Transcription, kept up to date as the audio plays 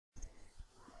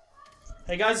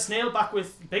Hey guys, it's Neil back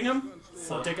with Bingham.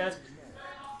 So dickhead.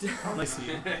 Nice to see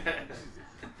you.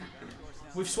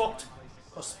 We've swapped.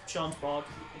 Because Sean's bored.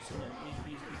 He's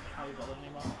hardly bothered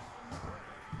anymore.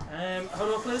 How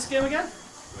do I play this game again?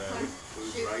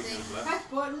 Press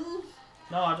button.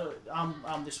 No, I don't.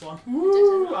 I'm this one.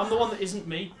 Woo! I'm the one that isn't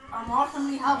me. I'm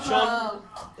awesomely helpful. Sean,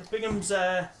 Bingham's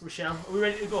Rochelle. Are we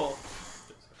ready to go?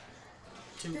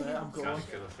 Too late, I'm going.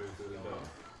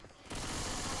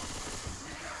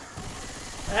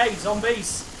 Hey,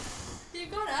 zombies! You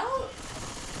got out.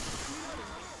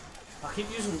 I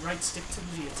keep using right stick to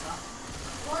do the attack.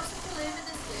 What's the aim of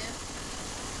this game?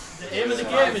 The aim of the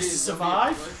game is to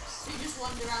survive. So you just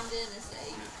wander around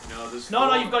aimlessly? No,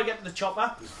 you've got to get to the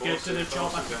chopper. Get to the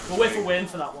chopper. We'll wait for Wayne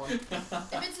for that one. If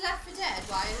it's Left 4 Dead,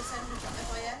 why are they sending a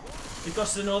chopper for you?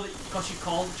 Because they know that, because you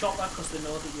call the chopper, because they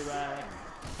know that you're,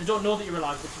 they don't know that you're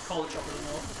alive, but you call the chopper, they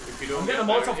know. If you don't I'm getting a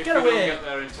Molotov, get away! If you don't get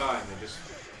there in time, they just...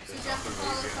 So you have to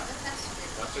follow the chopper test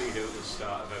route? That's what you do at the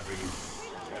start of every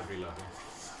level.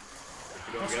 If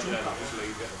you don't get there, they just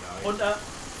leave it and die. Hunter!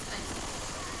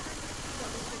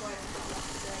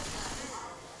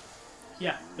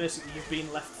 Yeah, basically you've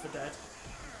been left for dead.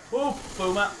 Whoa,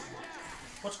 boomer!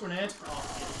 What's grenade? Oh,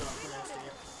 you don't have grenades, do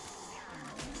you?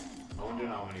 I wonder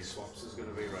how many swaps there's going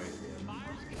to be right at the end.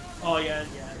 Oh yeah,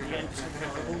 the end is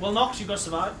horrible. Well, Nox, you've got to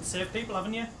survive, save people,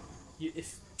 haven't you?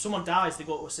 If someone dies, they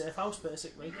go to a safe house,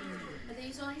 basically. Are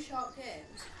these only short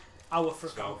games? Hour for a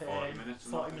It's about campaign. 40 minutes.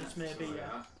 40 minutes maybe,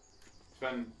 yeah.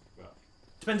 Depends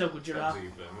Depends how good you're at. who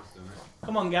you're playing with, doesn't it?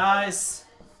 Come on, guys.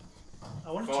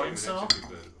 I want a 40 minutes chainsaw. if you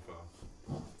played it before.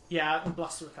 Yeah, I can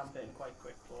blast through a campaign quite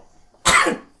quick, but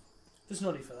there's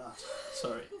no need for that.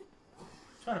 Sorry.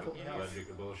 Trying to put me You're off. allergic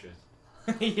to bullshit.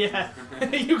 Yeah,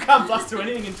 you can't blast through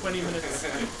anything in 20 minutes.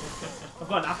 I've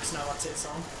got an axe now, that's it,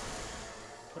 son.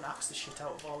 I'm gonna axe the shit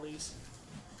out of all these.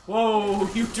 Whoa,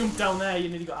 you jumped down there, you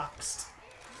nearly got axed.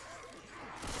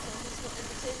 I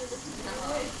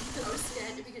was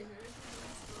scared to begin with.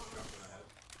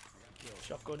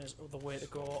 Shotgun is the way to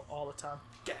go all the time.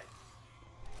 Get it.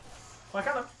 Why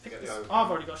can't I pick Get this? the oil Oh, I've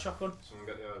can. already got a shotgun. Someone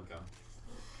get the oil can.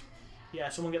 Yeah,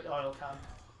 someone get the oil can.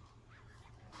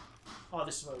 Oh,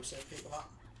 this is where we save people at.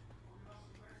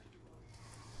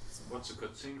 What's the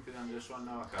cutscene for the end of this one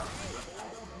now? I can't remember.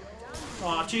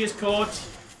 Oh, cheers, coach.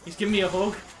 He's giving me a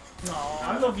hug. Oh,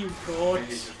 I love you, coach.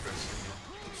 He's just pressing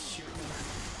Shoot.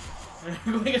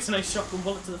 I'm gonna get a nice shotgun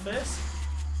bullet to the face.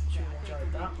 Should have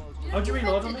enjoyed that. How'd you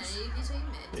reload on this? it.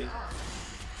 No.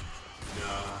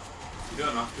 You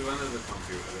don't have to enter the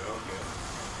computer, they're okay.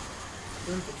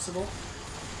 You're invincible.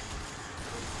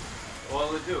 All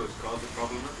they do is cause a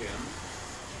problem at the end.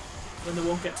 When they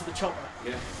won't get to the chopper.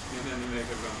 Yeah, and then they make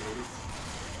everyone move.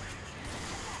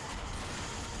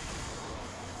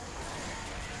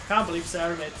 Can't believe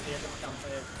Sarah made it to the end of the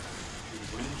campaign. He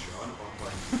was winning Sean at one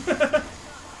point.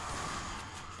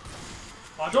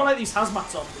 Oh, I don't like these hazmat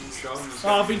zombies. Sean was Oh,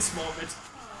 I've getting, been smoking.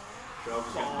 Sean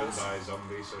was getting bitten by a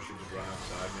zombie, so she just ran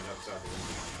outside, made outside the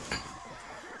window.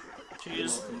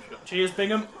 Cheers. Cheers,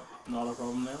 Bingham. Not a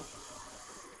problem now.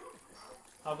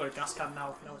 I've got a gas can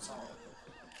now. No, it's not.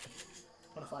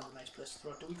 I want to find a nice place to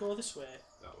throw it. Do we go this way?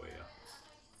 That way, yeah.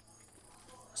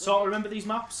 So, remember these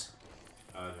maps?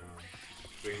 I don't know.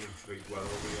 Been well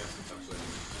over here since I've played.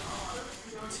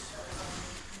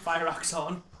 Fire axe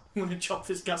on. I'm going to chop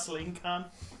this gasoline can.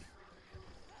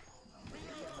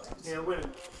 Yeah, win.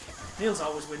 Neil's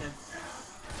always winning.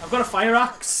 I've got a fire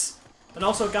axe. And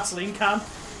also a gasoline can.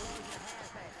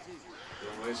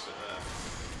 Don't waste it there.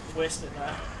 Wasting it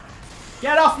there.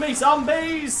 Get off me,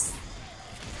 zombies!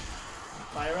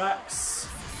 Fire axe.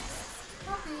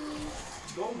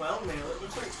 It's going well, Neil. It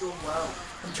looks like it's going well.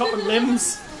 I'm chopping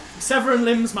limbs. I'm severing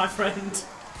limbs, my friend.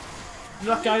 You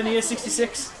know that guy in the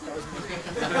A66? That was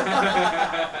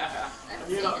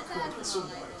me. You're not equipped with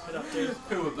something. Hit up, dude.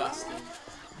 Who a bastard.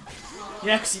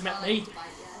 Yeah, because he met me.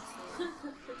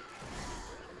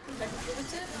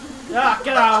 Yeah,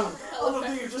 get out! All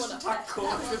of you just attack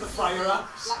Coach with a fire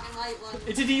axe. Black and white one.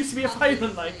 Did he used to be a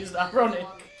fireman, like? Is that ironic?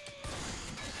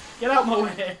 Get out my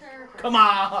way! Come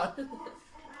on!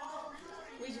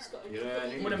 We just got a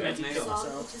Yeah, I'm gonna medicate Neil.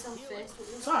 myself.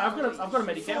 Sorry, I've got to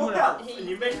medicate. Full health, and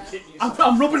you make it yourself.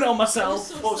 I'm rubbing it on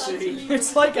myself. Pussy.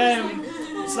 It's like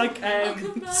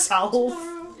salve.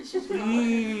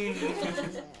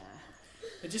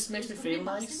 It just makes me feel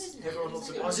nice. Everyone loves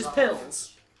a bit Oh, of is this that.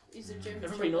 pills? He's a gym.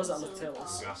 Everybody knows I love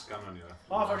pills. Gas can on you there.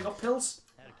 Oh, I've already got pills.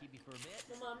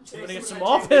 Mum, I'm gonna get some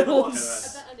more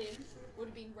pills. I bet her name would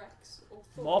have been Rex or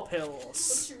Fuck. More But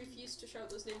pills. she refused to shout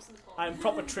those names in the pod. I'm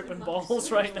proper tripping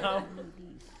balls right now.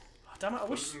 Oh, damn it, I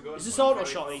wish... Is this auto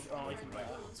shotty? Oh, even better.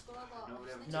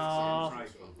 No.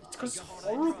 It's because it's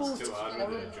horrible. Too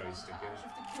hard with the joystick,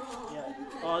 Yeah.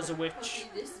 Oh, there's a witch.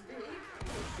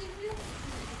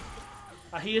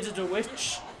 I hear there's a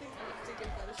witch.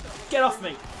 Get off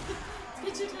me.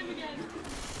 It's your time again.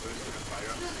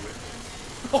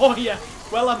 Oh, yeah.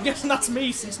 Well, I'm guessing that's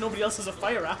me since nobody else has a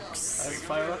fire axe. I have a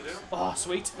fire axe. Oh,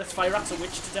 sweet. Let's fire axe a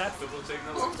witch to death.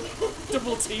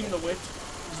 Double team the witch.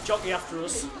 There's a jockey after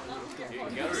us. You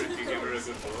can get her if you give her a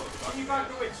good blow. Teabag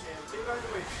the witch, Neil. Teabag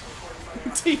the witch.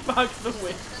 Teabag the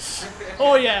witch.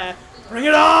 Oh, yeah. Bring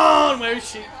it on! Where is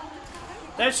she?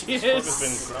 There she is.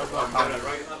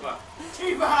 Right in the back.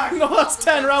 Teabag! No, let's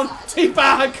turn around.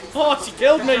 Teabag! Oh, she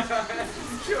killed me.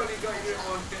 Surely got you in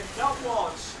one hit. That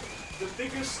was the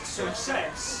biggest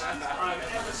success I've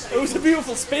ever seen. It was a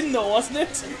beautiful spin, though, wasn't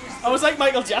it? I was like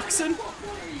Michael Jackson.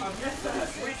 I've never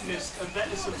witnessed a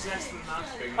better success than that.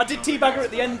 I did teabag her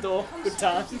at the end, though. Good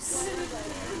times.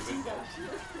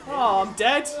 Oh, I'm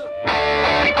dead.